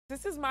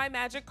This is My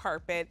Magic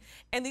Carpet,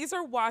 and these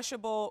are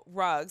washable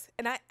rugs.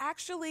 And I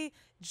actually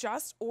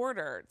just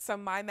ordered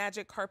some My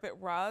Magic Carpet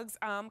rugs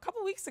a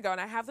couple weeks ago, and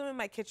I have them in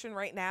my kitchen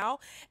right now.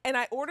 And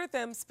I ordered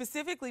them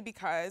specifically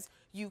because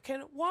you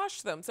can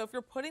wash them. So if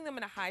you're putting them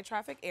in a high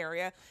traffic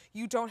area,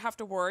 you don't have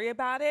to worry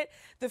about it.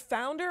 The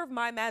founder of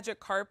My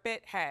Magic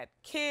Carpet had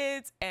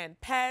kids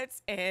and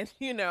pets, and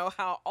you know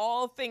how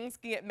all things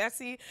can get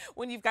messy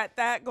when you've got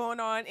that going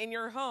on in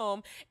your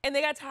home. And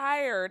they got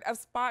tired of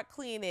spot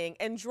cleaning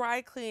and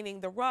dry cleaning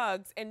the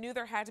rugs and knew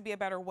there had to be a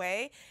better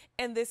way,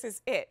 and this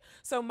is it.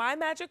 So My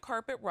Magic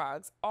Carpet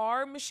rugs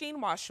are machine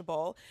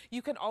washable.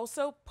 You can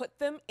also put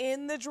them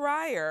in the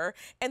dryer,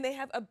 and they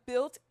have a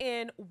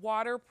built-in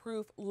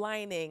waterproof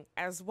lining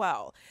as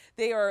well.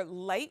 They are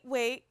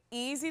lightweight,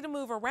 easy to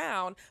move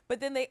around, but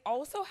then they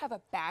also have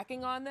a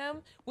backing on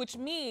them, which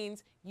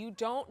means you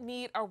don't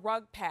need a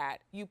rug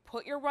pad. You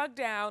put your rug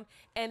down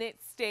and it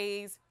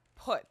stays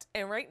put.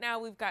 And right now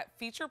we've got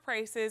feature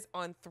prices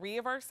on 3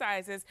 of our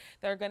sizes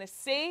that are going to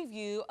save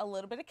you a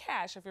little bit of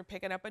cash if you're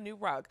picking up a new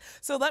rug.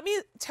 So let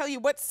me tell you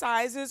what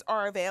sizes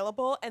are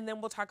available, and then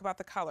we'll talk about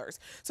the colors.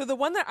 So the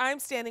one that I'm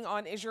standing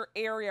on is your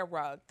area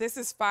rug. This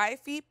is 5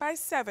 feet by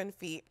 7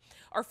 feet.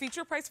 Our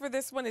feature price for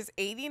this one is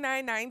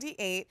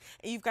 $89.98,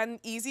 and you've got an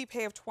easy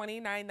pay of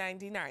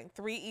 $29.99,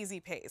 3 easy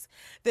pays.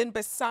 Then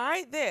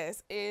beside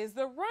this is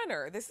the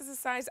runner. This is the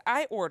size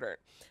I ordered.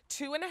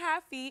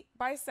 2.5 feet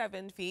by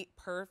 7 feet,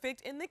 perfect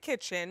in the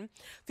kitchen.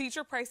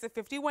 Feature price of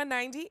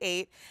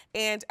 $51.98,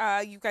 and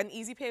you've got an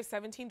easy pay of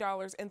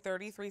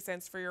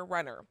 $17.33 for your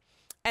runner.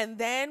 And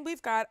then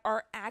we've got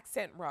our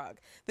accent rug.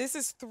 This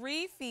is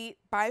 3 feet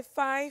by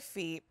 5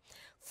 feet,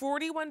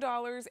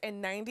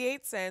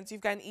 $41.98.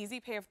 You've got an easy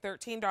pay of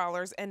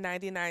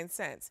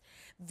 $13.99.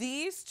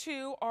 These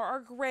two are our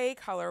gray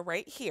color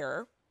right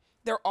here.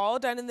 They're all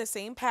done in the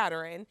same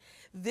pattern.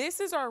 This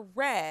is our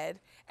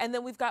red, and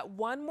then we've got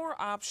one more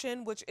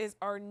option, which is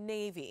our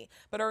navy.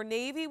 But our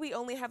navy we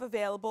only have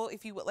available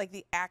if you would like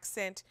the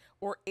accent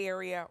or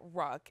area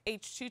rug.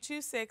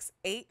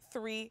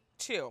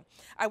 H226832.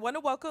 I want to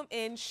welcome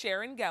in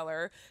Sharon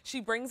Geller. She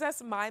brings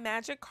us My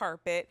Magic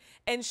Carpet.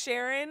 And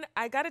Sharon,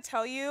 I got to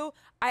tell you,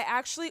 I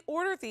actually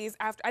ordered these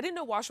after I didn't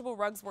know washable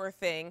rugs were a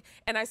thing,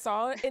 and I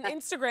saw an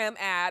Instagram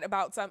ad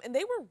about some, and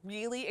they were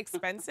really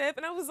expensive.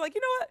 And I was like,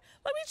 you know what?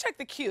 Let me check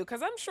the queue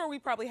because I'm sure we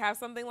probably have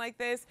something like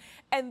this.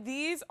 And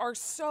these are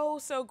so,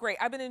 so great.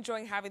 I've been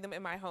enjoying having them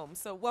in my home.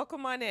 So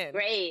welcome on in.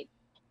 Great.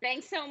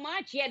 Thanks so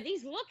much. Yeah,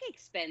 these look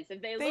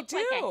expensive. They They look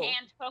like a do.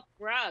 hand hooked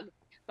rug.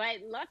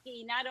 But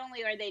lucky, not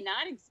only are they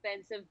not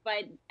expensive,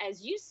 but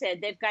as you said,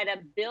 they've got a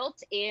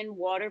built in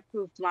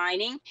waterproof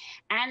lining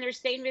and they're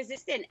stain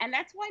resistant. And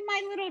that's why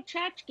my little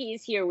tchotchke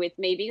is here with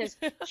me because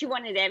she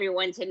wanted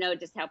everyone to know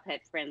just how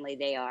pet friendly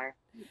they are.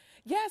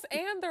 Yes,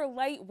 and they're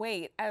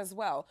lightweight as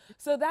well.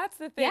 So that's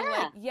the thing.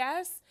 Like, Yeah.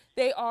 yes,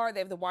 they are. They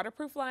have the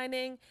waterproof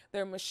lining.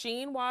 They're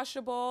machine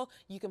washable.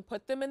 You can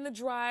put them in the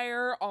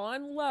dryer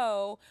on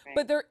low, but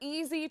Right. they're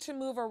easy to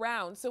move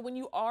around. So when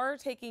you are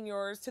taking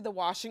yours to the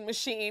washing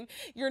machine,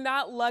 you're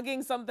not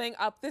lugging something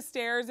up the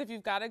stairs if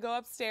you've got to go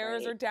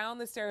upstairs or Right. down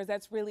the stairs.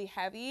 That's really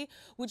heavy,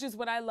 which is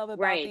what I love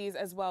about Right. these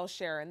as well,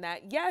 Sharon.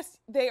 That yes,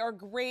 they are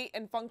great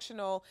and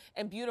functional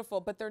and beautiful,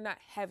 but they're not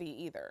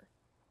heavy either.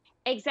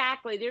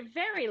 Exactly. They're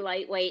very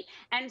lightweight.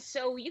 And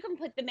so you can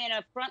put them in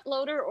a front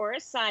loader or a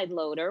side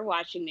loader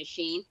washing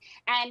machine.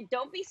 And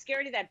don't be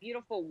scared of that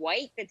beautiful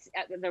white. That's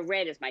the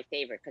red is my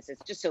favorite because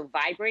it's just so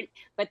vibrant.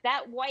 But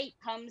that white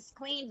comes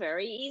clean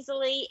very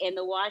easily in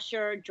the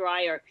washer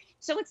dryer.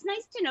 So it's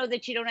nice to know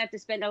that you don't have to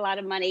spend a lot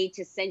of money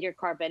to send your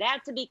carpet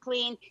out to be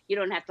clean. You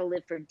don't have to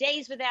live for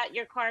days without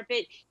your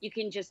carpet. You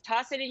can just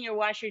toss it in your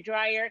washer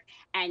dryer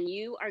and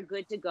you are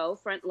good to go,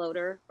 front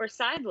loader or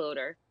side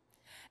loader.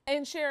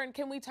 And Sharon,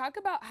 can we talk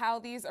about how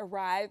these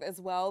arrive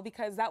as well?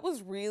 Because that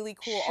was really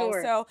cool.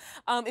 Sure. Also,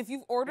 if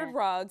you've ordered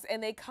rugs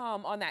and they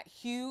come on that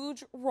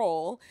huge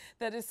roll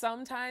that is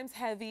sometimes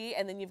heavy,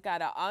 and then you've got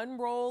to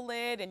unroll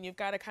it and you've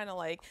got to kind of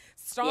like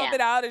stomp Yeah.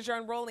 it out as you're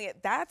unrolling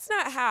it. That's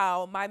not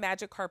how My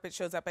Magic Carpet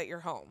shows up at your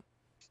home.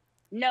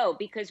 No,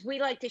 because we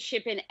like to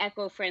ship in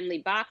eco-friendly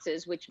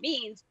boxes, which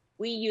means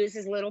we use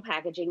as little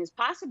packaging as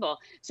possible.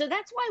 So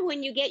that's why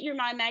when you get your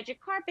My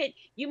Magic carpet,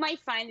 you might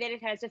find that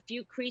it has a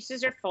few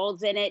creases or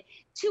folds in it.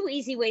 2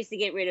 easy ways to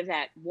get rid of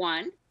that.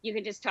 One, you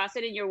can just toss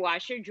it in your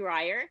washer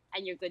dryer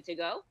and you're good to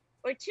go.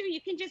 Or two,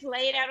 you can just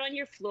lay it out on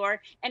your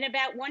floor and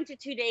about 1 to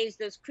 2 days,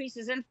 those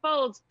creases and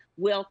folds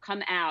will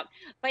come out.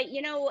 But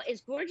as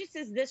gorgeous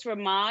as this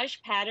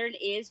Ramage pattern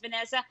is,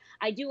 Vanessa,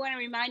 I do want to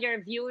remind our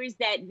viewers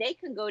that they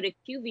can go to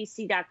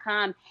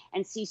QVC.com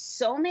and see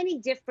so many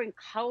different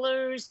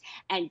colors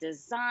and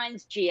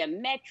designs,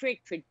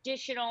 geometric,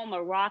 traditional,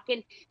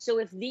 Moroccan. So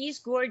if these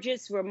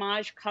gorgeous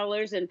Ramage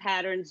colors and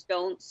patterns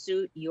don't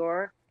suit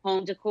your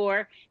home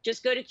decor,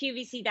 just go to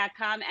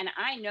QVC.com and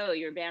I know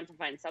you're bound to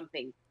find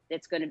something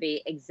that's going to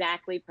be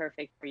exactly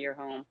perfect for your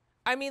home.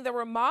 I mean, the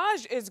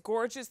Ramage is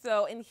gorgeous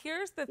though. And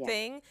here's the Yeah,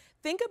 thing,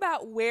 think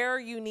about where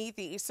you need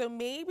these. So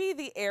maybe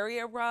the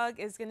area rug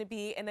is going to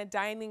be in a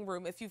dining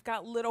room if you've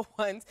got little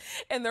ones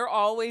and they're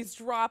always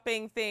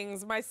dropping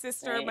things. My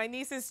sister, right. my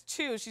niece is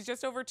 2, she's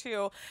just over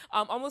 2,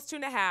 almost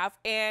 2.5.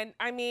 And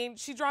I mean,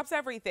 she drops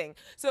everything.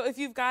 So if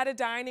you've got a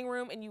dining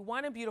room and you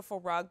want a beautiful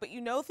rug, but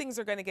you know things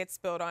are going to get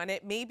spilled on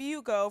it, maybe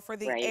you go for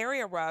the Right.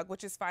 area rug,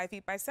 which is 5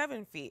 feet by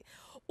 7 feet.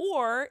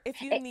 Or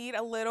if you E- need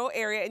a little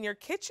area in your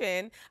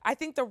kitchen, I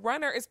think the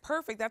runner is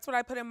perfect. That's what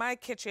I put in my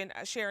kitchen,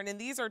 Sharon. And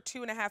these are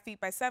 2.5 feet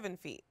by 7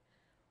 feet.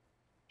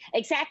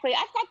 Exactly.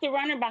 I've got the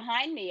runner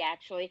behind me,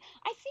 actually.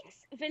 I think,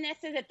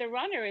 Vanessa, that the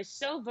runner is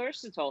so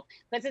versatile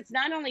because it's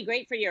not only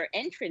great for your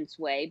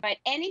entranceway, but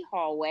any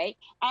hallway.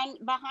 And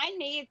behind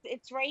me,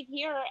 it's right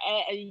here.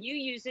 You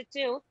use it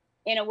too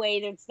in a way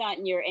that's not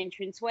in your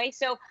entranceway.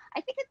 So I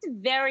think it's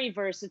very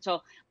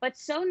versatile, but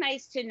so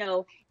nice to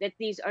know that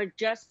these are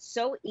just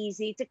so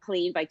easy to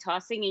clean by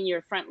tossing in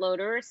your front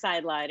loader or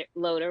side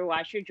loader,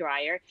 washer,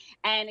 dryer.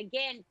 And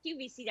again,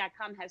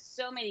 QVC.com has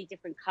so many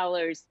different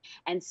colors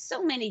and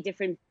so many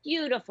different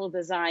beautiful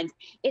designs.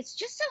 It's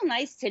just so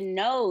nice to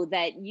know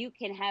that you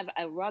can have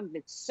a rug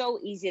that's so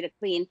easy to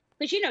clean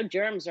because you know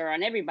germs are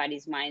on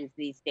everybody's minds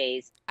these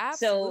days.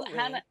 So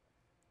Absolutely.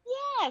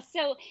 yeah,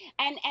 so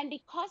and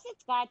because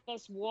it's got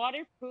this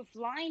waterproof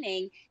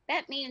lining,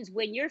 that means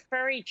when your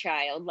furry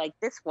child, like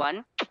this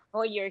one,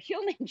 or your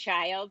human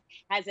child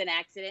has an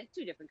accident,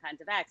 two different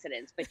kinds of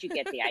accidents, but you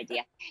get the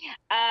idea.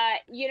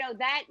 You know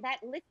that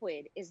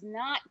liquid is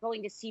not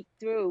going to seep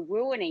through,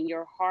 ruining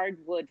your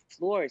hardwood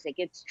floors. It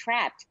gets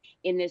trapped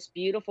in this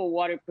beautiful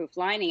waterproof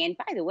lining. And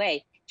by the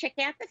way, check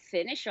out the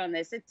finish on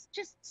this. It's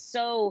just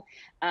so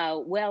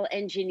well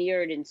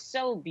engineered and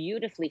so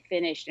beautifully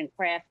finished and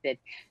crafted.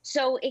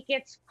 So it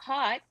gets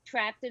caught,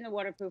 trapped in the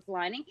waterproof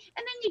lining, and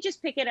then you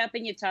just pick it up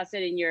and you toss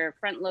it in your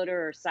front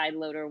loader or side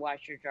loader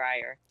washer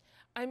dryer.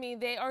 I mean,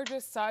 they are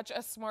just such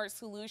a smart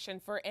solution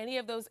for any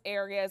of those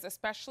areas,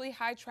 especially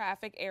high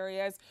traffic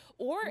areas.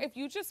 Or if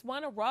you just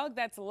want a rug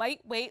that's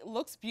lightweight,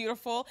 looks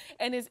beautiful,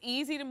 and is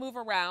easy to move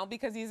around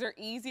because these are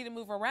easy to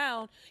move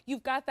around,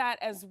 you've got that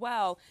as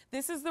well.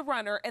 This is the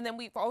runner, and then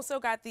we've also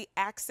got the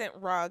accent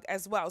rug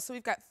as well. So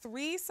we've got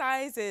 3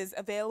 sizes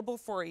available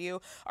for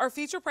you. Our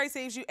feature price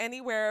saves you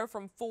anywhere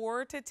from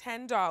 $4 to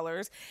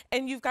 $10,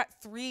 and you've got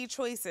 3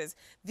 choices.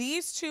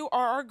 These two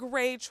are our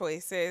gray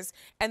choices,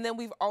 and then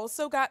we've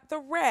also got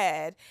the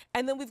red,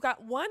 and then we've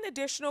got one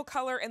additional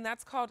color, and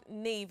that's called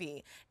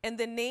navy. And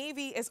the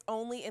navy is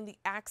only in the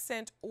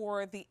accent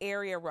or the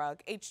area rug,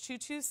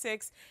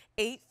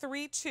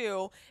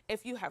 H226832.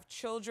 If you have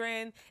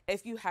children,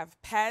 if you have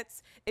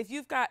pets, if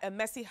you've got a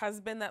messy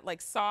husband that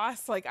likes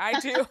sauce like I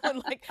do,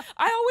 and like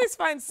I always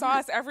find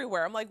sauce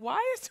everywhere. I'm like,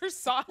 why is there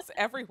sauce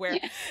everywhere?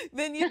 Yeah.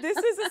 Then this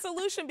is a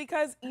solution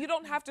because you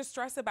don't have to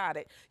stress about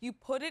it. You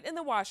put it in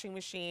the washing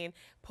machine,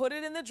 put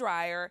it in the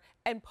dryer,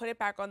 and put it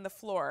back on the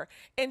floor.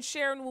 And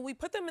Sharon, when we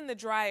put them in the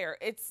dryer,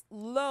 it's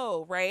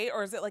low, right?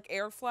 Or is it like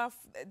air fluff?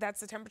 That's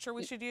the temperature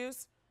we should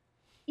use?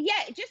 Yeah,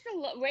 just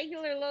a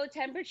regular low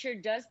temperature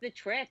does the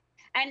trick.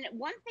 And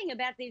one thing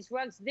about these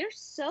rugs, they're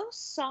so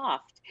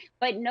soft,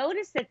 but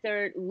notice that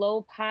they're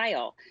low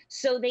pile.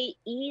 So they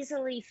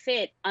easily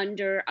fit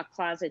under a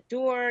closet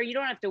door. You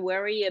don't have to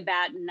worry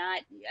about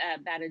not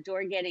about a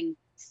door getting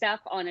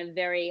stuck on a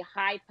very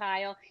high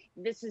pile.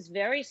 This is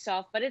very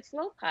soft, but it's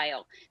low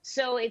pile.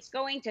 So it's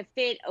going to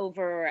fit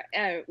over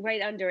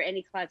right under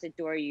any closet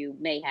door you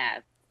may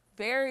have.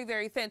 Very,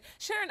 very thin.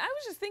 Sharon, I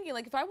was just thinking,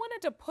 like, if I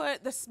wanted to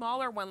put the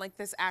smaller one, like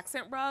this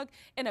accent rug,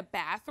 in a Yeah.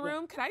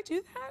 bathroom, could I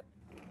do that?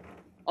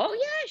 Oh,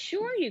 yeah,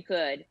 sure you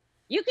could.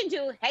 You can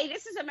do, hey,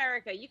 this is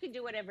America. You can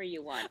do whatever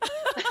you want.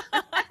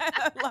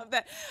 I love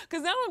that.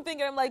 Because now I'm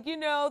thinking, I'm like,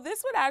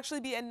 this would actually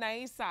be a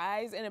nice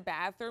size in a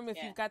bathroom if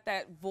Yeah. you've got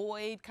that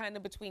void kind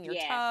of between your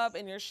tub Yes.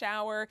 and your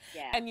shower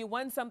Yeah. and you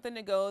want something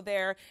to go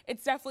there.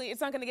 It's definitely, it's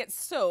not going to get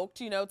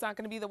soaked, it's not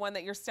going to be the one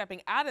that you're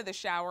stepping out of the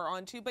shower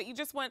onto, but you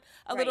just want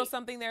a little Right.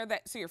 something there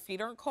that so your feet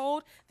aren't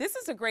cold. This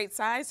is a great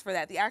size for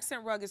that. The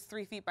accent rug is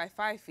 3 feet by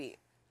 5 feet.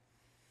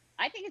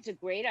 I think it's a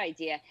great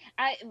idea.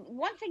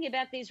 One thing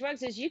about these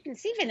rugs is you can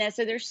see,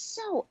 Vanessa, they're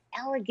so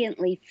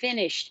elegantly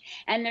finished,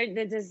 and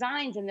the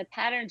designs and the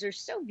patterns are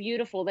so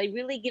beautiful. They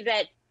really give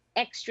that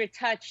extra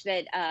touch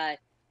that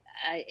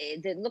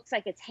looks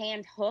like it's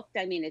hand hooked.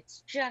 I mean,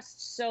 it's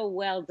just so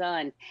well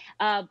done.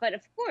 But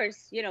of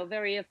course,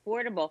 very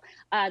affordable.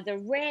 The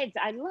reds,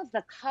 I love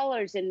the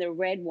colors in the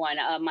red one.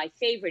 My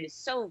favorite is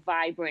so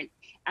vibrant.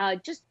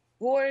 Just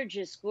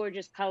gorgeous,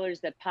 gorgeous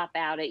colors that pop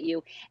out at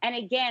you. And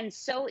again,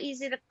 so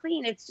easy to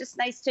clean. It's just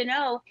nice to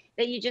know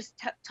that you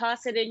just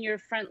toss it in your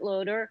front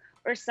loader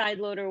or side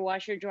loader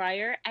washer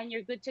dryer and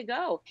you're good to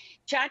go.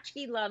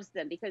 Chachki loves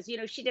them because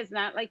she does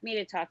not like me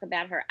to talk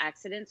about her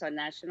accidents on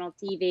national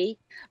TV,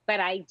 but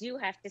I do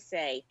have to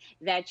say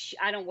that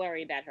I don't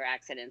worry about her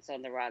accidents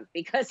on the rug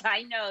because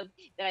I know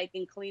that I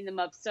can clean them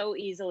up so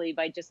easily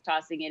by just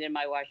tossing it in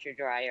my washer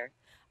dryer.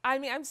 I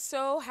mean, I'm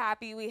so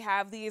happy we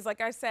have these.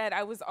 Like I said,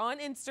 I was on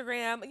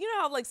Instagram. You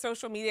know how like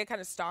social media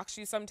kind of stalks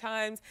you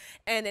sometimes,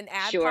 and an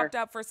ad Sure. popped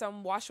up for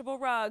some washable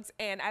rugs,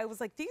 and I was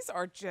like, these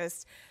are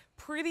just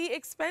pretty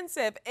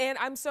expensive. And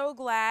I'm so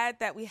glad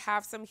that we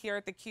have some here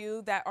at the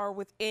Q that are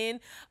within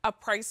a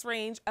price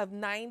range of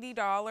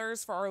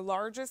 $90 for our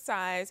largest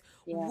size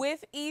Yeah.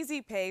 with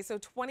Easy Pay. So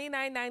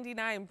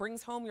 $29.99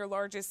 brings home your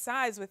largest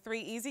size with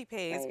 3 Easy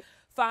Pays. Right.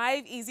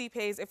 5 Easy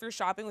Pays if you're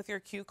shopping with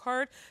your Q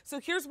card. So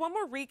here's one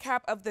more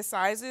recap of the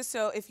sizes.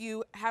 So if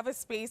you have a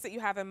space that you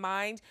have in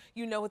mind,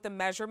 you know what the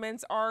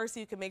measurements are so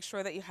you can make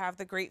sure that you have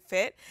the great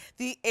fit.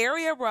 The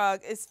area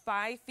rug is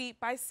 5 feet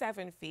by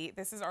 7 feet.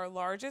 This is our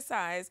largest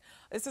size.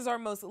 This is our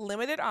most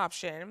limited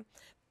option.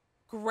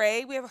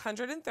 Gray, we have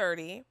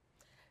 130,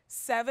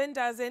 7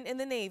 dozen in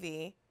the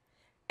navy,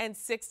 and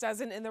 6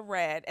 dozen in the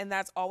red, and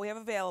that's all we have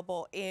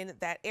available in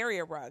that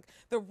area rug.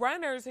 The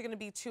runners are going to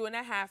be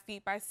 2.5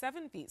 feet by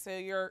 7 feet. So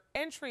your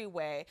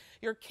entryway,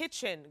 your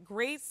kitchen,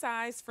 great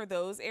size for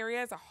those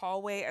areas, a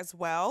hallway as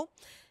well.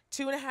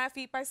 2.5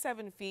 feet by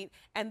 7 feet.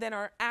 And then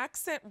our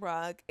accent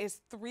rug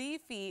is 3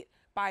 feet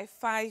by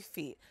 5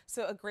 feet.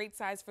 So a great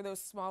size for those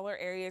smaller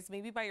areas,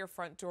 maybe by your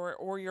front door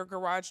or your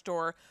garage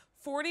door.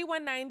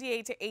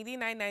 $41.98 to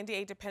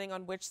 $89.98 depending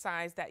on which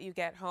size that you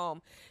get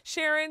home.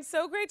 Sharon,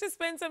 so great to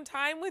spend some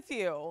time with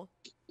you.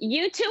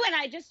 You too, and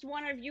I just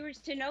want our viewers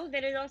to know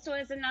that it also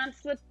has a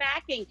non-slip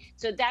backing,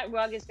 so that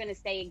rug is going to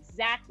stay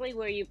exactly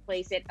where you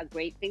place it. A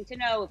great thing to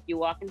know if you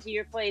walk into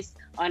your place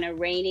on a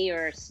rainy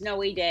or a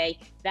snowy day,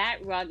 that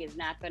rug is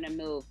not going to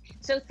move.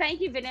 So thank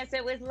you, Vanessa.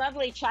 It was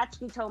lovely.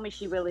 Chatsky told me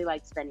she really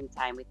liked spending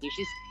time with you.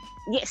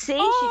 Yeah, see,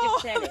 she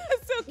just said it.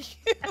 That's so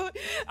cute. Oh,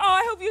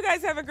 I hope you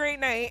guys have a great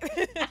night.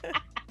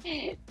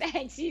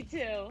 Thanks, you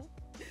too.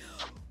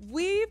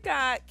 We've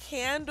got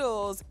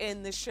candles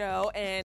in the show, and